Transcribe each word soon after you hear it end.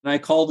and I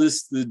call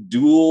this the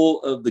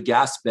duel of the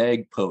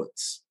Gasbag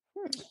poets.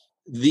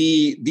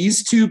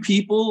 These two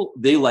people,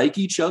 they like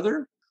each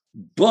other,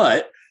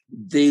 but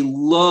they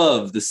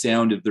love the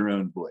sound of their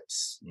own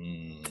voice.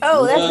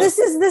 Oh, this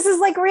is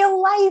like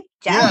real life,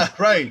 Jeff. Yeah,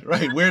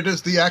 right. Where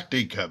does the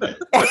acting come in?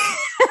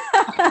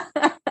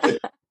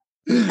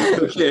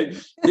 Okay,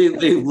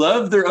 they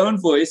love their own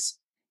voice,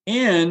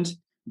 and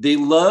they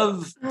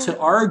love to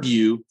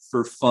argue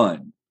for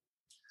fun.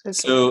 Okay.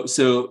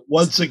 So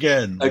once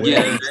again,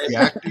 where's the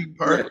acting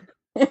part?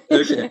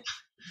 Okay,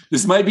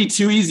 this might be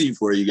too easy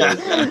for you guys.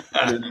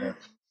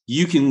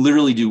 You can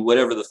literally do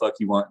whatever the fuck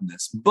you want in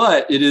this,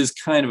 but it is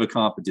kind of a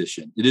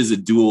competition. It is a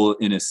duel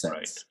in a sense.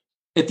 Right.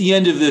 At the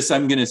end of this,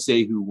 I'm going to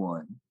say who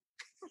won.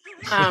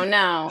 Oh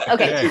no!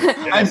 Okay,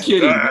 I'm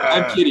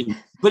kidding.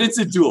 But it's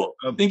a duel.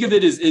 Think of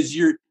it as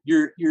you're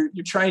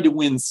trying to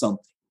win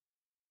something.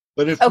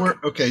 But if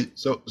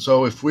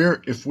so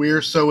if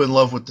we're so in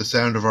love with the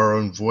sound of our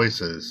own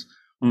voices,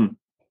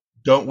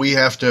 don't we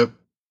have to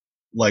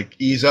like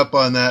ease up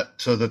on that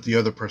so that the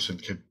other person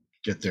can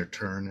get their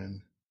turn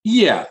in?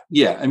 Yeah.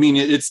 I mean,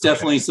 it's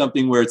definitely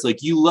something where it's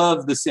like you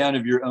love the sound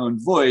of your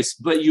own voice,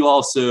 but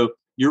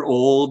you're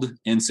old,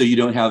 and so you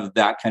don't have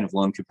that kind of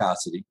lung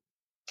capacity.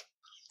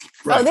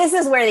 Right. Oh, this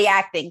is where the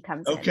acting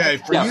comes in. Okay,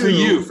 for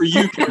you,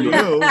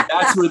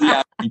 that's where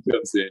the acting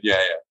comes in. Yeah.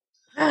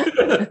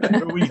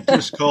 We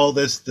just call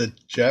this the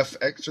Jeff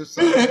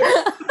exercise.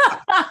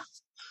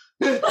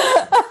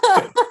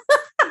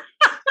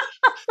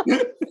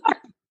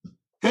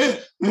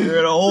 You're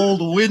an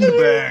old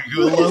windbag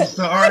who loves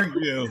to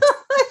argue.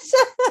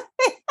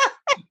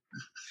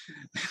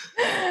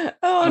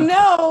 Oh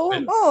no!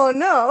 Oh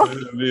no!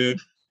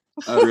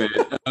 All right,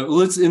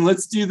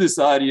 let's do this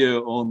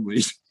audio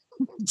only.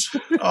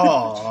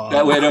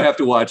 That way I don't have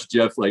to watch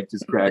Jeff like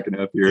just cracking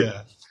up here.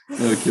 Yeah.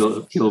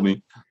 Oh, kill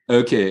me.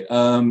 Okay.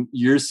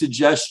 Your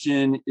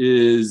suggestion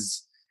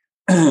is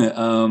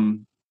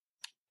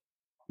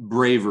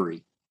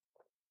bravery.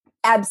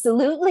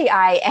 Absolutely,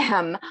 I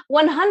am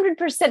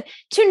 100%.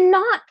 To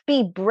not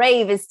be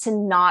brave is to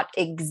not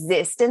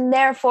exist, and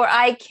therefore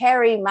I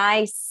carry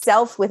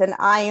myself with an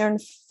iron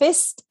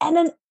fist and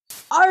an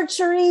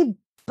archery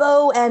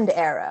bow and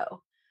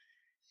arrow.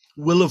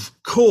 Well, of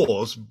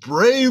course,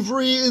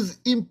 bravery is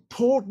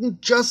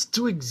important just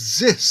to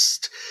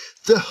exist.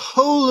 The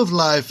whole of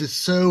life is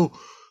so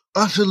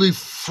utterly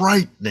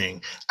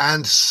frightening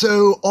and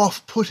so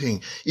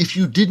off-putting. If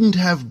you didn't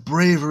have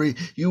bravery,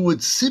 you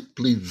would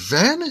simply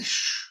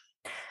vanish.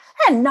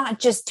 And not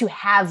just to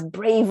have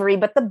bravery,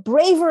 but the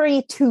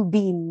bravery to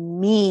be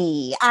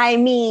me. I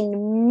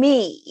mean,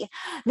 me.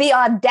 The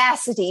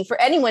audacity for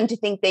anyone to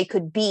think they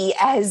could be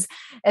as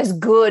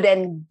good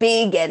and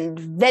big and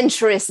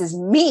venturous as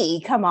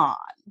me. Come on.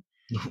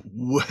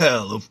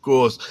 Well, of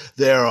course,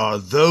 there are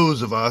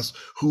those of us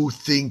who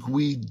think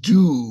we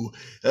do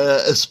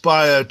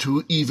aspire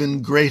to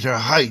even greater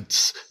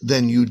heights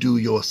than you do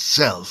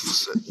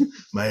yourselves,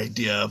 my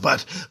dear.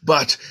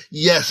 But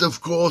yes,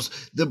 of course,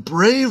 the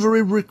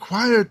bravery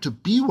required to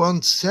be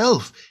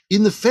oneself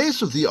in the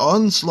face of the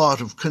onslaught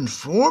of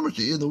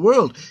conformity in the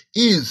world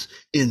is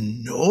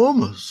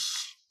enormous.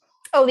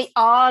 Oh, the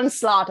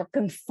onslaught of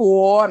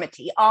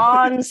conformity.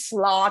 Oh,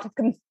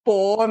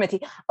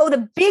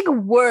 the big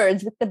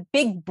words with the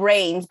big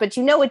brains, but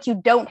you know what you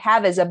don't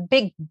have is a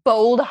big,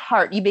 bold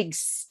heart, you big,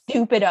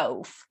 stupid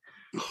oaf.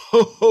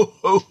 Ho, ho,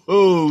 ho,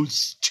 ho,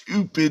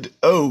 stupid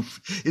oaf.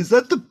 Is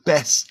that the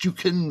best you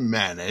can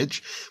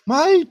manage?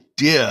 My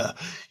dear,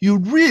 you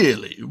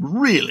really,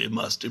 really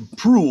must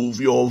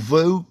improve your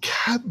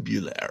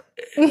vocabulary.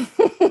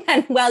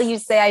 And while you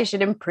say I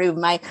should improve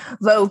my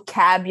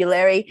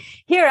vocabulary,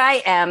 here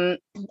I am,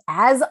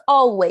 as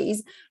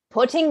always,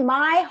 putting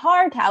my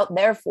heart out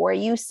there for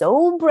you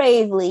so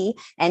bravely,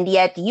 and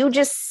yet you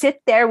just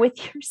sit there with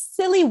your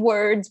silly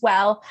words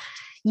while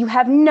you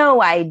have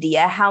no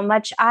idea how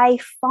much I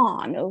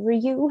fawn over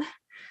you.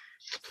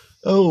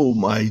 Oh,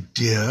 my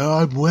dear,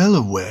 I'm well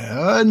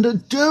aware,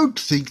 and don't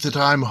think that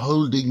I'm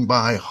holding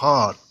my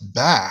heart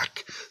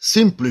back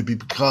simply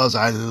because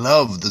I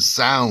love the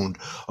sound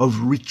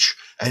of rich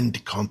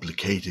and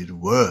complicated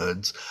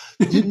words.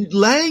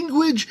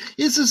 Language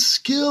is a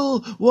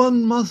skill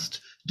one must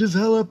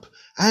develop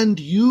and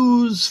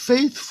use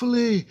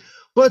faithfully,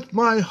 but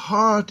my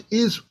heart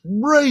is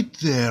right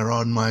there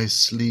on my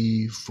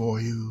sleeve for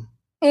you.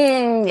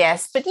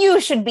 Yes, but you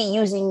should be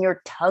using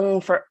your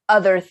tongue for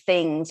other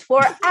things,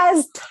 for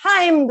as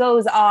time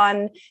goes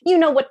on, you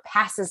know what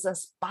passes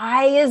us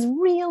by is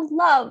real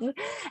love.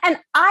 And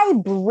I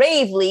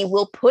bravely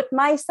will put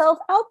myself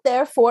out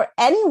there for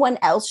anyone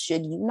else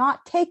should you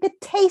not take a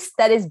taste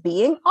that is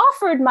being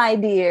offered, my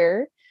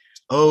dear.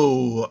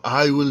 Oh,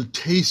 I will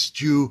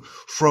taste you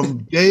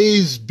from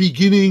day's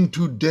beginning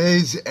to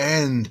day's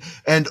end,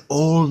 and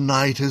all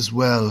night as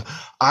well.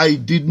 I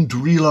didn't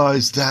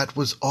realize that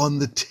was on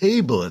the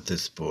table at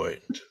this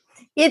point.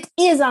 It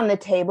is on the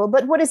table,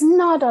 but what is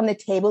not on the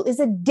table is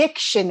a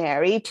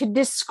dictionary to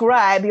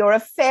describe your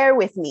affair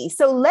with me.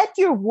 So let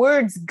your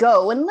words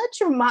go and let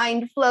your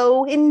mind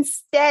flow.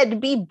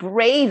 Instead, be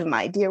brave,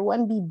 my dear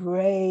one, be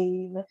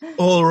brave.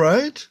 All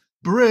right,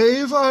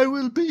 brave I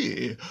will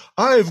be.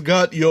 I've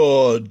got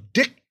your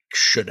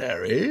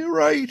dictionary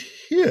right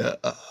here.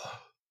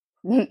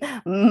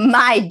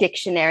 My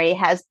dictionary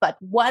has but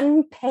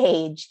one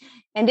page,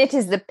 and it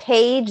is the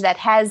page that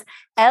has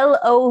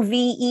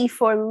LOVE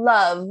for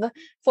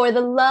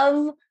the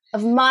love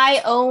of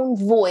my own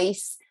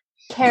voice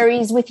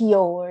carries with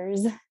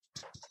yours.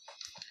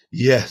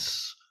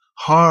 Yes,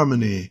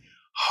 harmony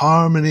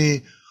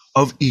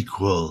of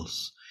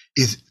equals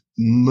is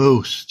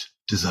most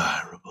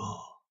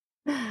desirable.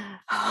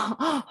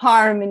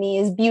 Harmony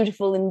is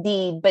beautiful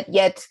indeed, but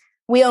yet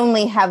we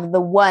only have the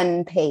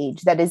one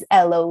page that is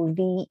LOVE,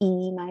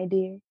 my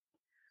dear.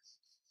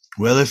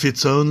 Well, if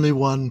it's only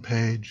one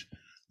page,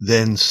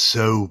 then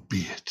so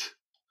be it.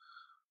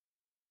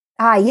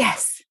 Ah,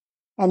 yes.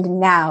 And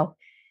now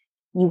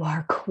you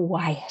are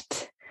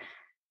quiet.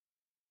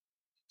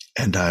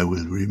 And I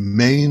will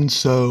remain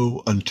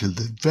so until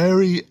the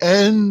very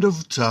end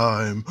of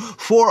time,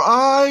 for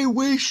I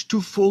wish to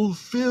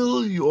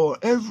fulfill your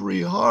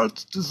every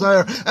heart's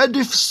desire. And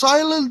if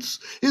silence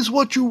is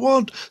what you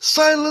want,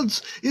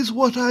 silence is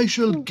what I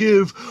shall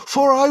give,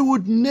 for I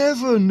would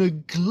never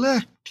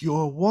neglect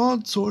your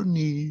wants or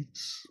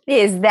needs.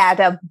 Is that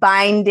a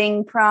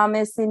binding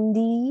promise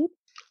indeed?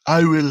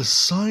 I will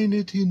sign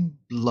it in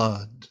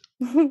blood.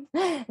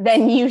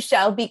 Then you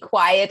shall be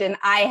quiet, and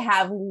I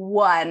have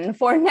won.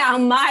 For now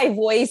my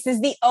voice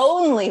is the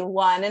only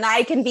one, and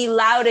I can be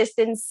loudest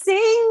and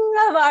sing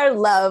of our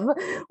love.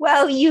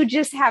 Well, you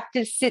just have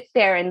to sit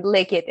there and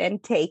lick it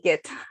and take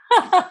it.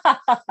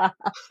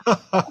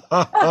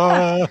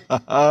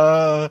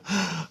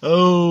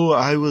 Oh,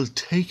 I will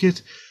take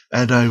it,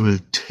 and I will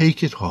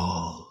take it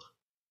all.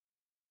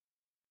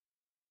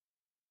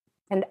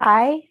 And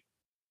I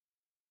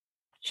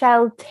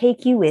shall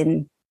take you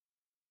in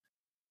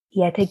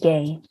yet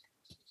again.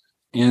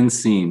 And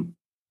scene.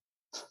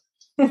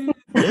 That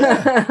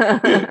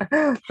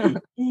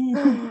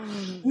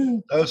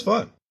was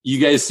fun. You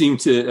guys seem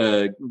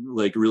to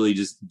really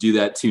just do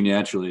that too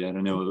naturally. I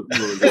don't know.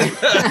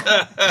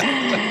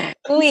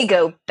 We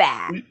go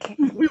back.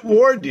 We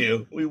warned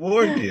you.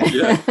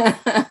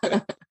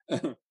 Yeah.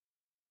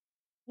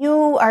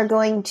 You are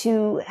going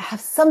to have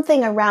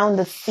something around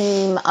the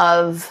theme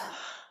of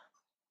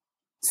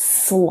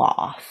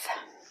sloth.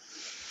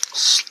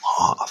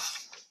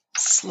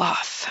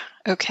 Sloth.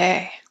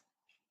 Okay.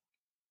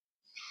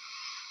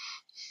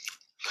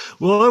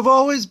 Well, I've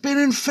always been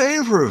in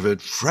favor of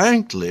it,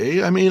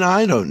 frankly. I mean,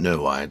 I don't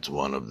know why it's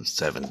one of the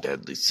 7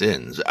 deadly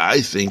sins.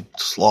 I think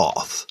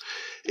sloth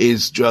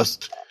is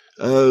just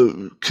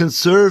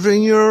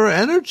conserving your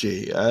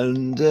energy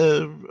and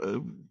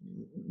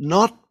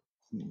not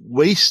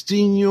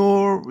wasting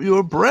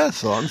your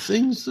breath on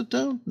things that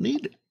don't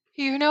need it.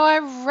 You know, I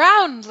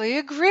roundly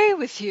agree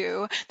with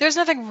you. There's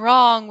nothing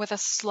wrong with a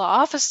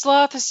sloth. A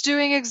sloth is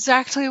doing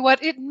exactly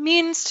what it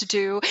means to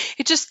do.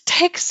 It just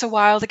takes a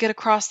while to get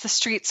across the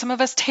street. Some of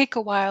us take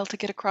a while to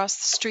get across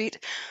the street.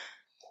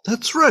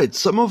 That's right.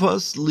 Some of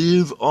us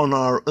live on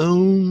our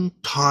own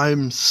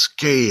time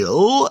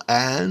scale,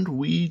 and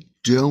we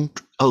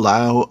don't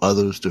allow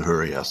others to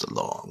hurry us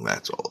along.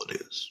 That's all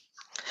it is.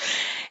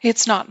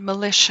 It's not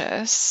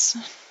malicious.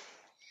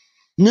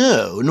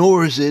 No,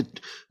 nor is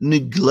it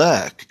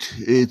neglect.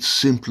 It's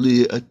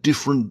simply a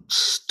different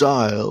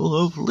style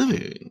of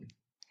living.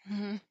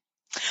 Mm-hmm.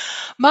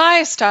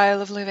 My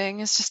style of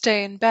living is to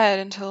stay in bed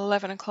until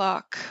 11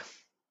 o'clock.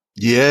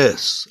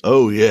 Yes.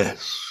 Oh,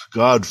 yes.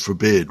 God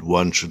forbid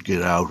one should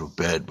get out of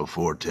bed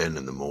before 10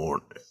 in the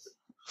morning.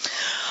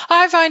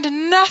 I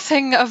find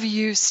nothing of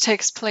use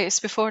takes place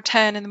before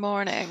 10 in the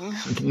morning.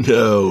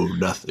 No,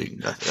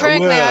 nothing.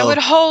 Frankly, I would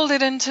hold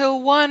it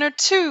until 1 or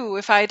 2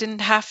 if I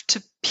didn't have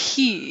to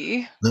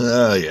pee.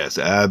 Yes,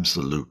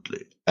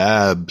 absolutely.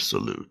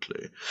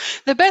 Absolutely.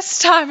 The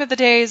best time of the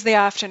day is the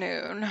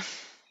afternoon.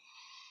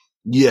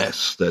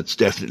 Yes, that's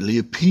definitely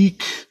a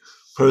peak.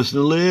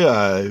 Personally,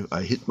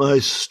 I hit my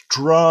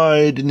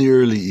stride in the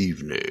early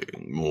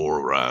evening, more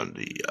around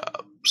the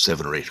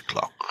 7 or 8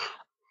 o'clock.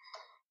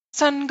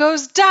 Sun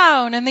goes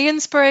down and the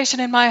inspiration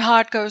in my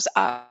heart goes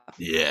up.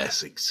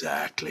 Yes,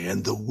 exactly.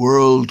 And the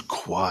world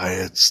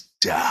quiets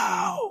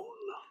down.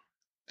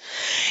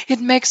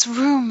 It makes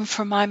room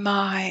for my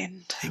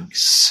mind.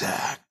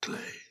 Exactly.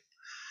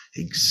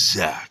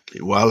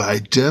 While I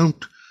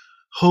don't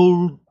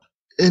hold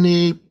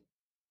any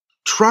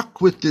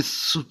truck with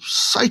this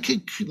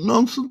psychic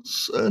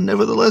nonsense,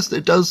 nevertheless,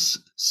 there does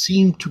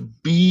seem to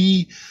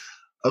be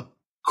a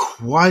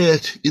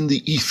quiet in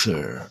the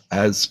ether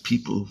as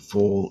people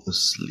fall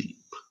asleep.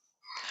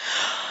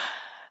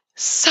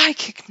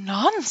 Psychic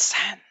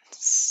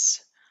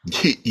nonsense?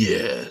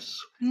 Yes.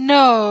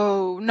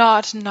 No,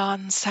 not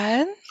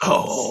nonsense.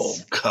 Oh,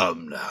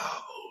 come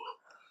now.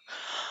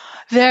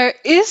 There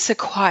is a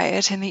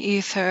quiet in the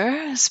ether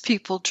as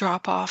people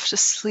drop off to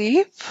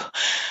sleep.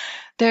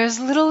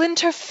 There's little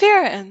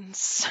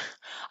interference.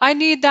 I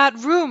need that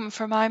room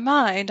for my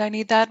mind. I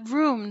need that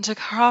room to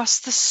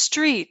cross the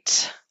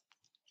street.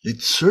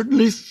 It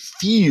certainly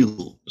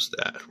feels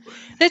that way.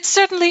 It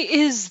certainly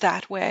is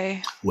that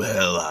way.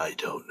 Well, I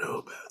don't know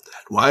about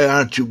that. Why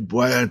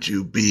aren't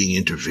you being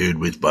interfered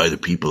with by the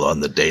people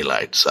on the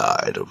daylight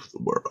side of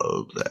the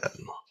world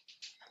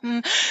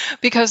then?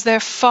 Because they're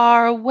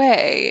far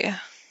away.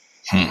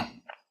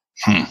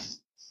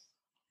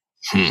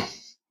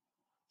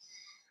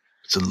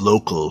 It's a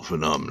local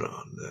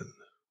phenomenon then.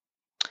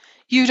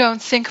 You don't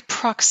think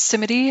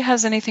proximity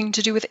has anything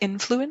to do with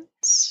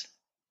influence?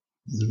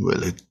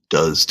 Well, it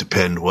does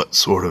depend what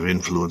sort of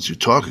influence you're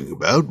talking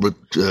about, but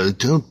I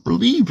don't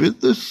believe it.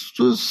 This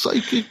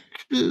psychic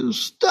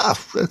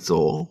stuff, that's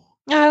all.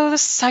 Oh, the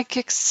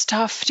psychic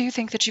stuff. Do you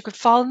think that you could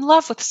fall in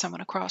love with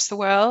someone across the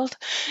world?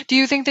 Do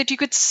you think that you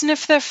could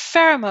sniff their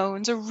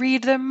pheromones or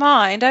read their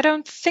mind? I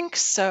don't think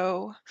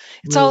so.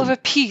 It's all of a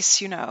piece,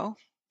 you know.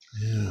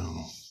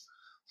 Yeah.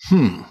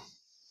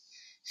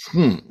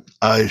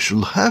 I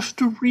shall have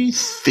to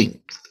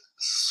rethink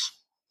this.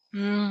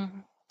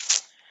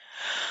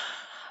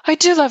 I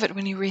do love it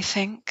when you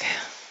rethink.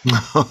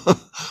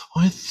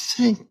 Why,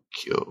 thank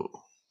you.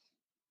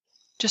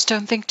 Just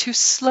don't think too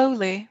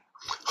slowly.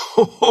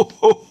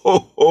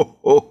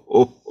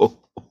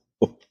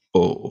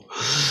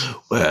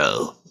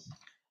 Well,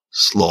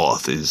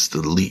 sloth is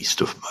the least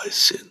of my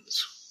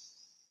sins.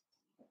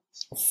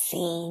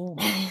 Scene.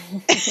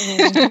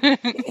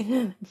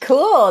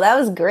 Cool. That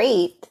was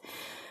great.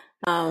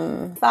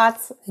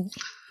 Thoughts?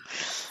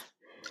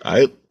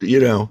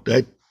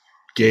 That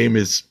game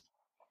is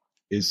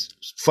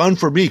fun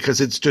for me because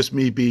it's just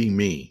me being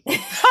me.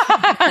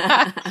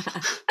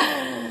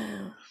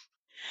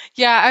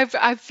 Yeah,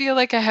 I feel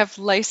like I have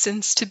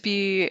license to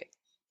be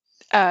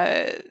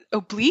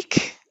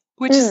oblique,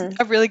 which is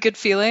a really good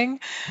feeling.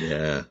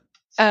 Yeah.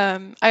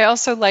 I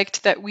also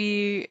liked that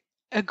we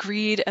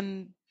agreed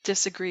and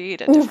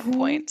disagreed at different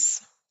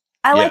points.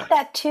 I like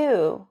that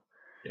too.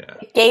 Yeah.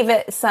 It gave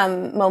it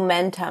some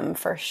momentum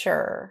for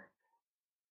sure.